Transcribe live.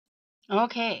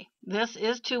Okay, this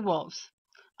is Two Wolves.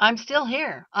 I'm still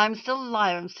here. I'm still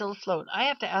alive. I'm still afloat. I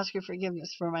have to ask your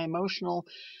forgiveness for my emotional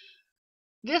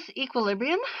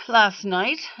disequilibrium last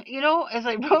night. As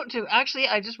I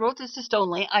I just wrote this to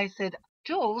Stonely. I said,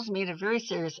 Jules made a very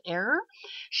serious error.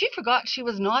 She forgot she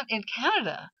was not in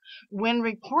Canada when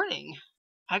reporting.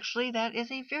 Actually, that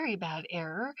is a very bad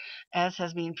error, as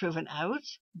has been proven out.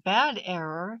 Bad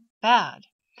error, bad.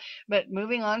 But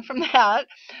moving on from that,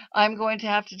 I'm going to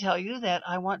have to tell you that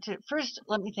I want to first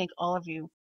let me thank all of you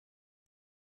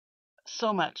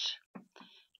so much.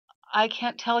 I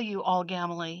can't tell you all,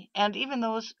 Gamily, and even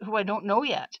those who I don't know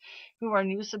yet, who are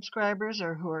new subscribers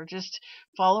or who are just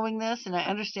following this. And I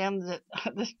understand that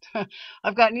this,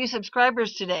 I've got new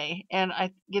subscribers today, and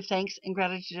I give thanks and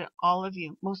gratitude to all of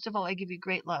you. Most of all, I give you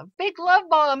great love. Big love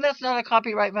bomb. That's not a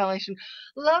copyright violation.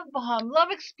 Love bomb.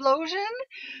 Love explosion.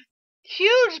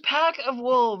 Huge pack of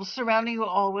wolves surrounding you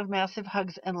all with massive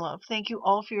hugs and love. Thank you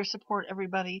all for your support,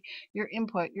 everybody, your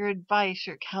input, your advice,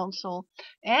 your counsel,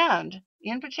 and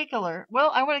in particular,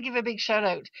 well, I want to give a big shout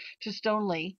out to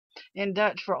Stonely in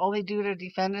Dutch for all they do to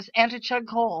defend us, and to Chug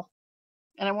Cole.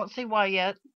 And I won't say why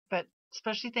yet, but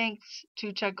especially thanks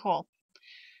to Chug Cole.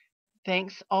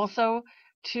 Thanks also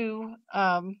to,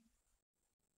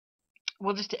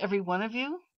 just to every one of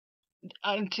you,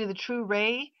 and to the True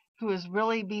Ray, who has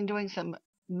really been doing some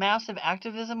massive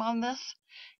activism on this.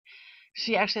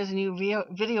 She actually has a new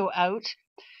video out.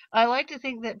 I like to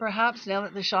think that perhaps now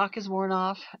that the shock is worn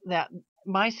off, that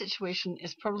my situation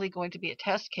is probably going to be a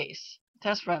test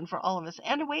run for all of us,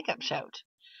 and a wake-up shout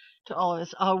to all of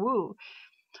us. Ah, woo.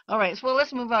 All right, so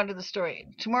let's move on to the story.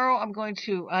 Tomorrow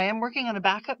I am working on a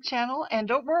backup channel, and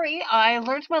don't worry, I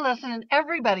learned my lesson, and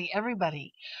everybody,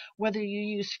 whether you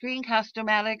use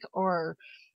Screencast-O-Matic or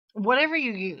whatever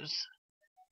you use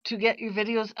to get your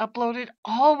videos uploaded,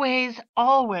 always,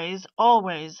 always,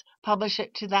 always publish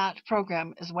it to that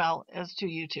program as well as to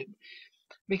YouTube.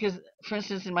 Because, for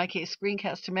instance, in my case,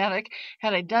 Screencast-O-Matic,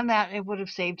 had I done that, it would have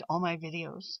saved all my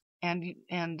videos. And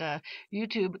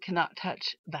YouTube cannot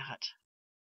touch that.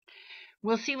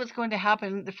 We'll see what's going to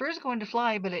happen. The fur is going to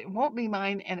fly, but it won't be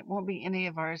mine, and it won't be any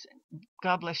of ours.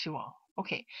 God bless you all.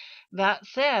 Okay, that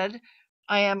said,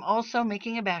 I am also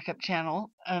making a backup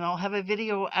channel, and I'll have a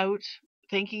video out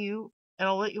thanking you, and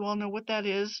I'll let you all know what that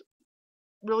is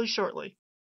really shortly.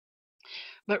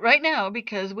 But right now,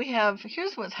 because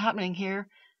here's what's happening here.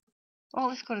 Well,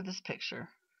 let's go to this picture.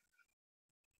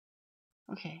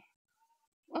 Okay.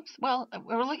 Whoops. Well,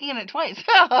 we're looking at it twice.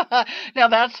 Now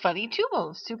that's funny. Two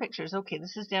wolves, two pictures. Okay,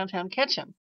 this is downtown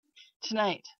Ketchum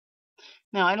tonight.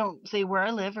 Now, I don't say where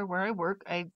I live or where I work.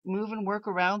 I move and work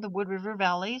around the Wood River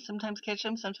Valley, sometimes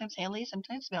Ketchum, sometimes Hanley,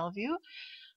 sometimes Bellevue.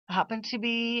 I happen to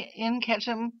be in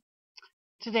Ketchum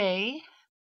today,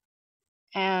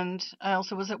 and I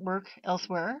also was at work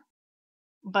elsewhere.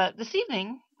 But this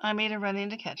evening, I made a run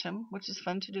into Ketchum, which is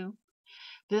fun to do.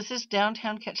 This is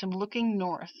downtown Ketchum looking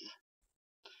north.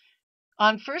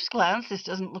 On first glance, this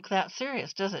doesn't look that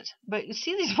serious, does it? But you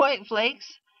see these white flakes?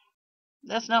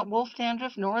 That's not wolf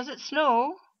dandruff, nor is it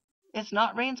snow. It's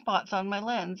not rain spots on my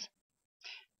lens.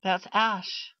 That's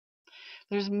ash.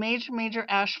 There's major, major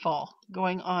ashfall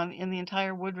going on in the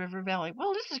entire Wood River Valley.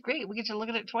 Well, this is great. We get to look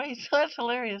at it twice. That's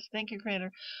hilarious. Thank you,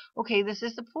 Creator. Okay, this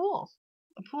is the pool.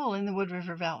 A pool in the Wood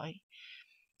River Valley.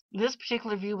 This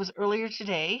particular view was earlier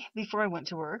today, before I went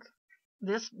to work.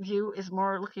 This view is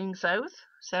more looking south,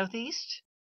 southeast.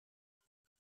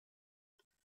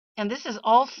 And this is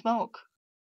all smoke.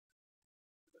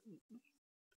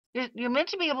 You're meant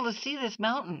to be able to see this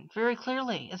mountain very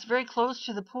clearly. It's very close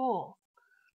to the pool.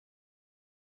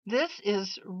 This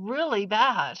is really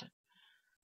bad.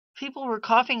 People were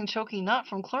coughing and choking, not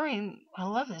from chlorine. I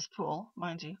love this pool,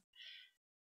 mind you,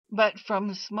 but from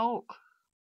the smoke.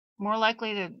 More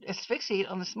likely to asphyxiate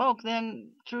on the smoke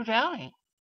than through drowning.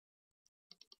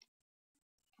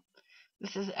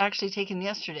 This is actually taken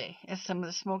yesterday as some of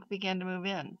the smoke began to move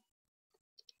in.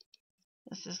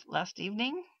 This is last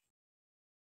evening.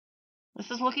 This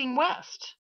is looking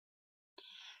west.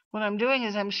 What I'm doing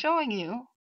is I'm showing you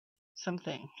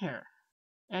something here,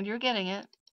 and you're getting it.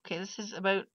 Okay, this is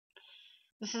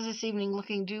this evening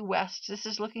looking due west. This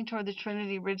is looking toward the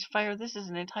Trinity Ridge fire. This is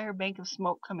an entire bank of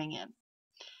smoke coming in,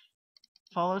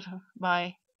 followed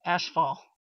by ashfall.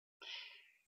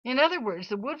 In other words,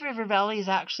 the Wood River Valley is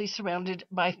actually surrounded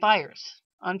by fires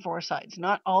on four sides.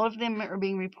 Not all of them are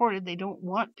being reported. They don't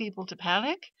want people to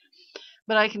panic.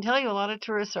 But I can tell you a lot of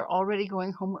tourists are already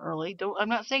going home early. I'm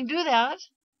not saying do that.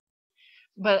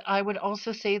 But I would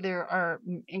also say there are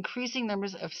increasing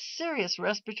numbers of serious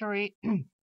respiratory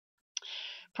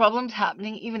Problems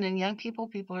happening even in young people.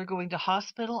 People are going to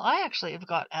hospital. I actually have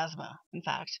got asthma, in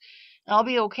fact. I'll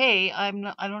be okay. I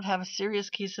don't have a serious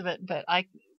case of it, but I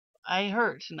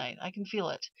hurt tonight. I can feel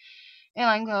it. And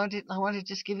I want to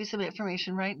just give you some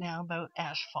information right now about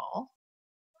ashfall.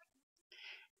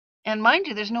 And mind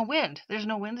you, there's no wind. There's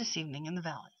no wind this evening in the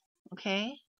valley.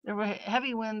 Okay? There were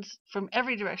heavy winds from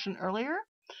every direction earlier.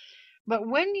 But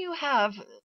when you have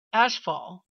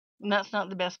ashfall, and that's not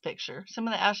the best picture, some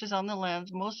of the ash is on the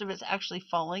lens, most of it's actually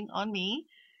falling on me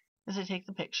as I take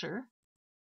the picture.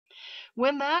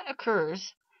 When that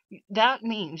occurs, that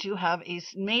means you have a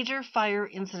major fire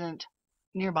incident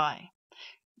nearby.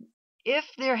 If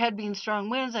there had been strong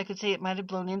winds, I could say it might have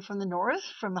blown in from the north,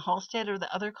 from the Halstead or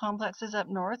the other complexes up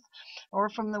north, or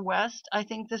from the west. I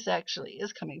think this actually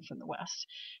is coming from the west,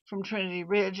 from Trinity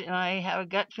Ridge, and I have a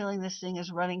gut feeling this thing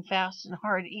is running fast and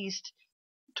hard east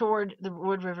toward the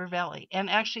Wood River Valley.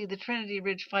 And actually, the Trinity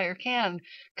Ridge fire can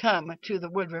come to the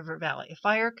Wood River Valley.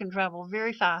 Fire can travel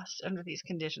very fast under these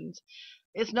conditions.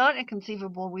 It's not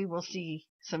inconceivable we will see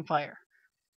some fire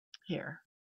here.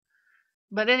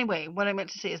 But anyway, what I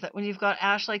meant to say is that when you've got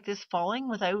ash like this falling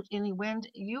without any wind,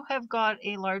 you have got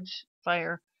a large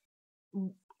fire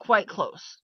quite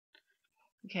close.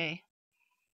 Okay.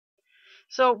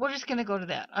 So we're just going to go to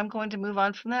that. I'm going to move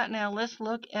on from that. Now let's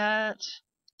look at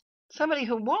somebody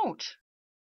who won't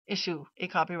issue a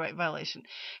copyright violation.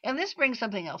 And this brings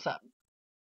something else up.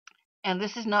 And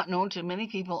this is not known to many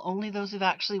people, only those who've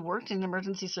actually worked in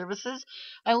emergency services.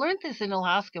 I learned this in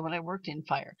Alaska when I worked in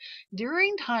fire.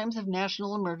 During times of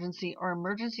national emergency or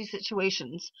emergency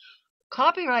situations,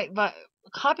 copyright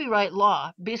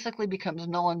law basically becomes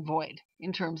null and void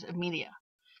in terms of media.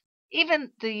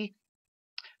 Even the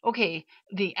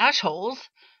ashholes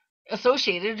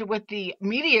associated with the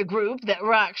media group that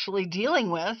we're actually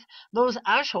dealing with, those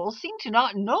ashholes seem to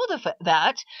not know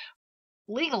that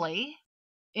legally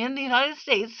in the United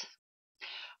States,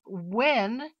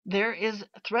 when there is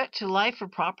a threat to life or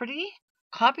property,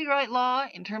 copyright law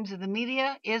in terms of the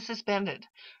media is suspended.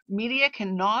 Media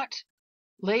cannot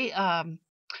lay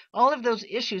all of those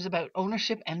issues about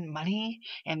ownership and money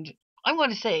and, I'm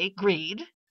going to say, greed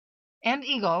and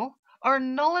ego are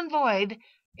null and void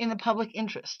in the public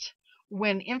interest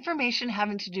when information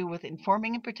having to do with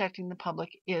informing and protecting the public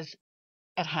is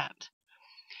at hand.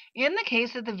 In the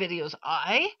case of the videos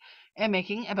I am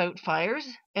making about fires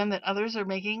and that others are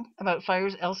making about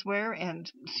fires elsewhere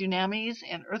and tsunamis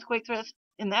and earthquake threats,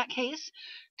 in that case,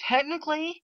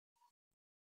 technically,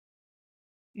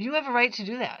 you have a right to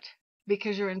do that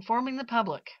because you're informing the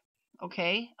public.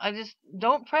 Okay? I just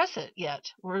don't press it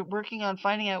yet. We're working on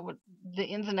finding out what the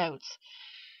ins and outs.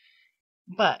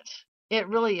 But it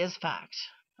really is fact.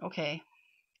 Okay?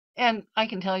 And I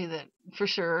can tell you that for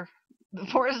sure the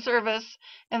Forest Service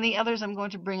and the others I'm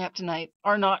going to bring up tonight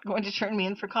are not going to turn me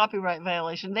in for copyright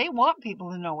violation. They want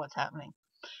people to know what's happening.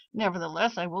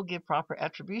 Nevertheless, I will give proper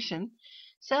attribution.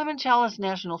 Salmon Chalice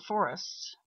National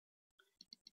Forest,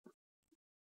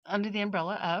 under the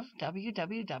umbrella of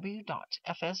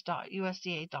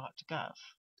www.fs.usda.gov.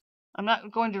 I'm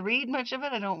not going to read much of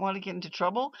it. I don't want to get into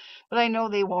trouble, but I know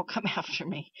they won't come after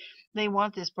me. They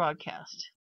want this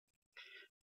broadcast.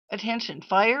 Attention,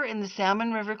 fire in the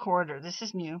Salmon River corridor. This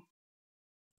is new.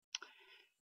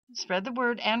 Spread the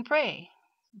word and pray.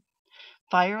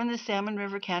 Fire in the Salmon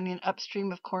River Canyon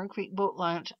upstream of Corn Creek Boat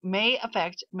Launch may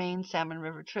affect main Salmon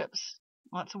River trips.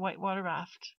 Lots of whitewater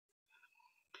raft.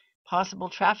 Possible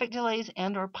traffic delays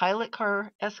and or pilot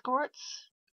car escorts.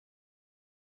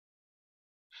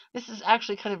 This is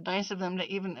actually kind of nice of them to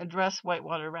even address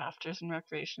whitewater rafters and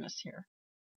recreationists here.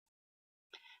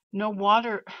 No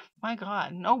water, my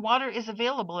God, no water is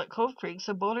available at Cove Creek,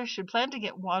 so boaters should plan to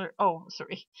get water.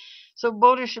 So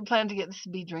boaters should plan to get this to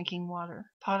be drinking water,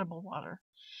 potable water,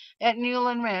 at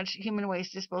Newland Ranch, human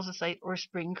waste disposal site, or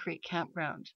Spring Creek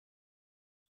campground.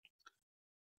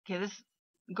 Okay,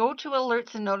 go to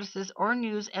alerts and notices or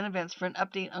news and events for an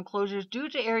update on closures due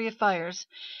to area fires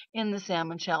in the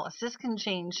Salmon Chalice. This can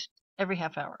change every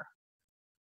half hour.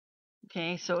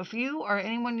 Okay, so if you or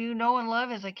anyone you know and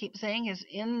love, as I keep saying, is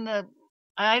in the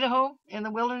Idaho, in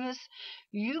the wilderness,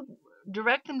 you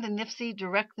direct them to NIFC,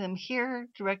 direct them here,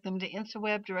 direct them to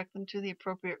InstaWeb, direct them to the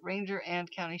appropriate ranger and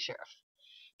county sheriff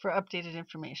for updated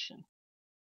information.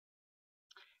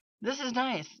 This is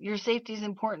nice. Your safety is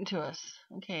important to us.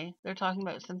 Okay, they're talking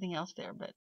about something else there,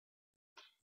 but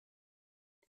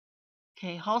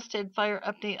okay, Halstead fire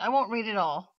update. I won't read it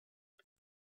all,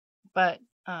 but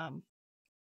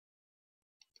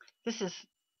this is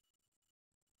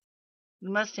the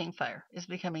Mustang fire is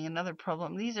becoming another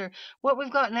problem. These are what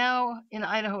we've got now in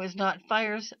Idaho is not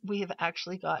fires. We have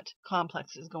actually got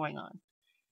complexes going on.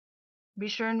 Be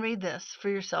sure and read this for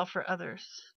yourself or others.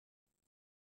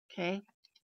 Okay?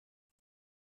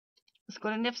 Let's go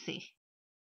to NIFC.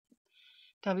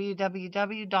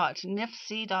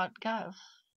 www.nifc.gov.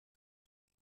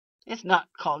 It's not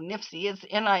called NIFC, it's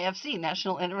NIFC,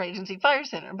 National Interagency Fire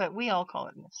Center, but we all call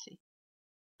it NIFC.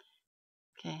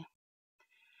 Okay.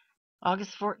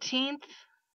 August 14th,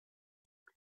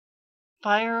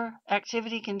 fire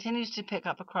activity continues to pick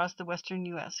up across the western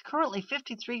U.S. Currently,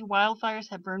 53 wildfires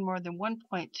have burned more than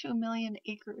 1.2 million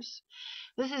acres.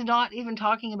 This is not even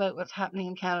talking about what's happening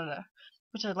in Canada,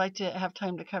 which I'd like to have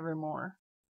time to cover more.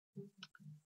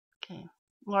 Okay.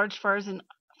 Large fires in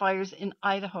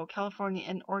Idaho, California,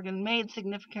 and Oregon made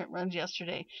significant runs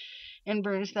yesterday and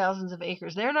burned thousands of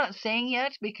acres. They're not saying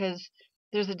yet because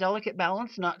there's a delicate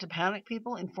balance not to panic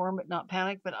people, inform but not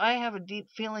panic. But I have a deep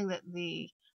feeling that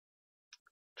the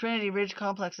Trinity Ridge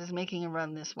complex is making a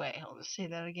run this way. I'll just say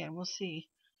that again. We'll see.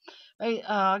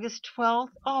 August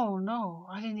 12th. Oh, no.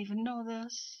 I didn't even know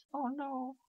this. Oh,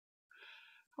 no.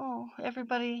 Oh,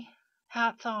 everybody,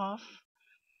 hats off.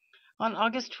 On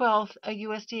August 12th, a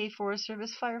USDA Forest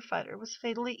Service firefighter was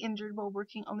fatally injured while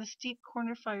working on the steep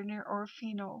corner fire near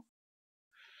Orofino.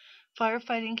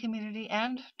 Firefighting community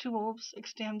and Two Wolves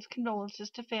extends condolences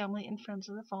to family and friends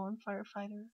of the fallen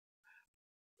firefighter.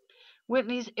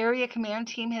 Whitney's area command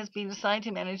team has been assigned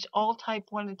to manage all Type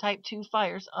 1 and Type 2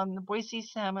 fires on the Boise,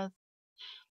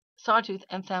 Sawtooth,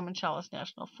 and Salmon Chalice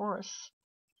National Forests.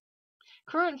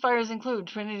 Current fires include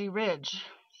Trinity Ridge.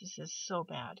 This is so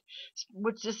bad.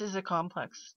 Which this is a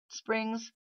complex.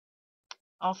 Springs,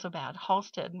 also bad.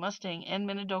 Halstead, Mustang, and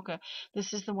Minidoka.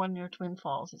 This is the one near Twin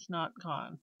Falls. It's not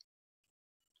gone.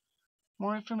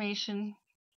 More information.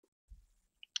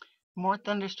 More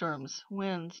thunderstorms,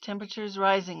 winds, temperatures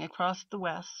rising across the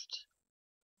west.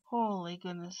 Holy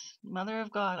goodness. Mother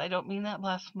of God. I don't mean that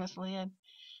blasphemously.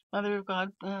 Mother of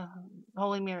God,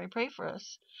 Holy Mary, pray for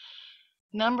us.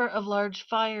 Number of large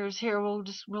fires here. We'll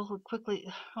just real quickly.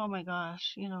 Oh my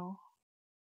gosh,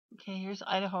 Okay, here's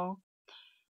Idaho.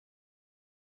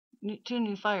 Two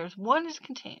new fires. One is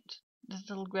contained. This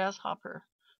little grasshopper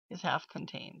is half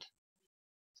contained.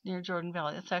 It's near Jordan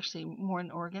Valley. That's actually more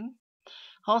in Oregon.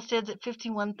 Halstead's at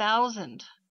 51,000.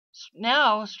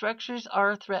 Now, structures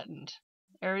are threatened.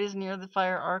 Areas near the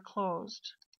fire are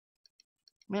closed.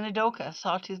 Minidoka,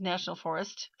 Sawtooth National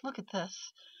Forest. Look at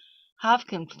this. Half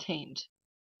contained.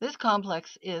 This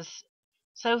complex is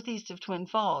southeast of Twin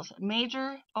Falls.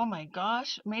 Major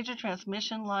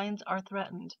transmission lines are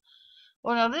threatened.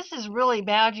 Well, now this is really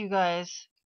bad, you guys.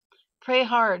 Pray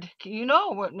hard. You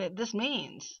know what this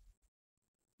means.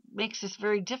 Makes this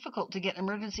very difficult to get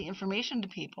emergency information to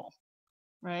people,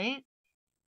 right?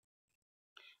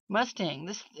 Mustang.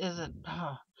 This is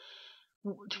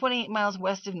 28 miles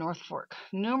west of North Fork.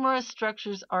 Numerous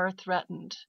structures are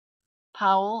threatened.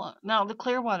 Powell. Now, the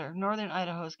Clearwater, northern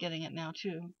Idaho is getting it now,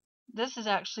 too. This is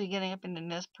actually getting up into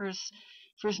Nez Perce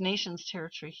First Nations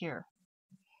territory here.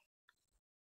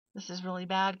 This is really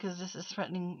bad because this is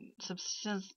threatening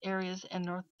subsistence areas and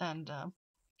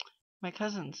my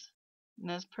cousins.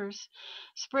 Nez Perce.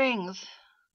 Springs.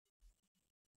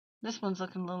 This one's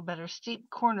looking a little better. Steep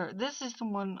corner. This is the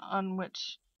one on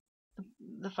which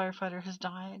the firefighter has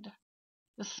died.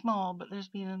 It's small, but there's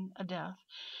been a death.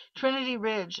 Trinity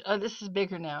Ridge. This is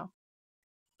bigger now.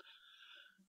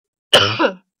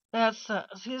 That's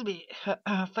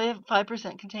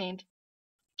 5% contained.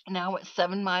 Now it's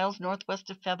 7 miles northwest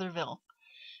of Featherville.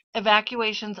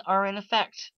 Evacuations are in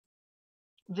effect.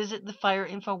 Visit the Fire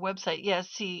Info website. Yes,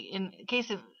 see, in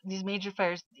case of these major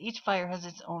fires, each fire has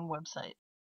its own website.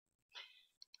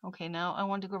 Okay, now I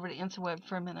want to go over to InstaWeb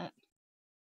for a minute.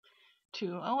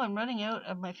 I'm running out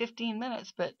of my 15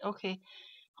 minutes, but okay.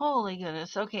 Holy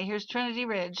goodness. Okay, here's Trinity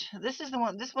Ridge. This is the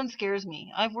one. This one scares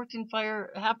me. I've worked in fire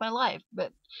half my life,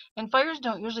 and fires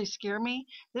don't usually scare me.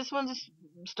 This one's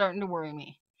starting to worry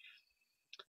me.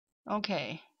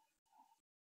 Okay.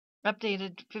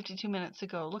 Updated 52 minutes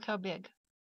ago. Look how big.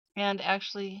 And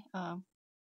actually,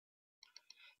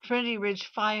 Trinity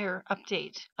Ridge fire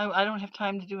update. I don't have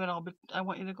time to do it all, but I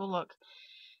want you to go look.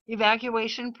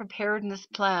 Evacuation preparedness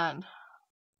plan.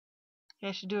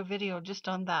 I should do a video just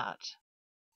on that.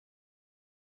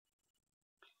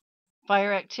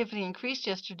 Fire activity increased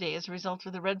yesterday as a result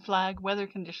of the red flag weather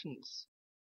conditions,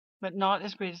 but not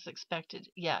as great as expected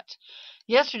yet.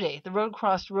 Yesterday, the road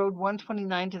crossed Road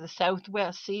 129 to the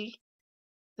southwest. See?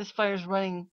 This fire's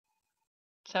running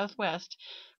southwest.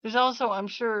 There's also, I'm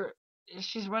sure,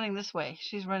 she's running this way.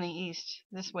 She's running east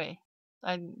this way.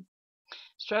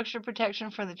 Structure protection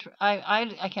for the...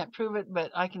 I can't prove it, but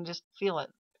I can just feel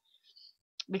it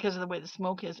because of the way the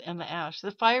smoke is and the ash.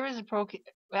 The fire is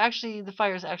actually the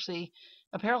fire is actually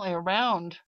apparently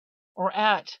around or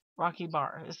at Rocky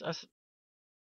Bar.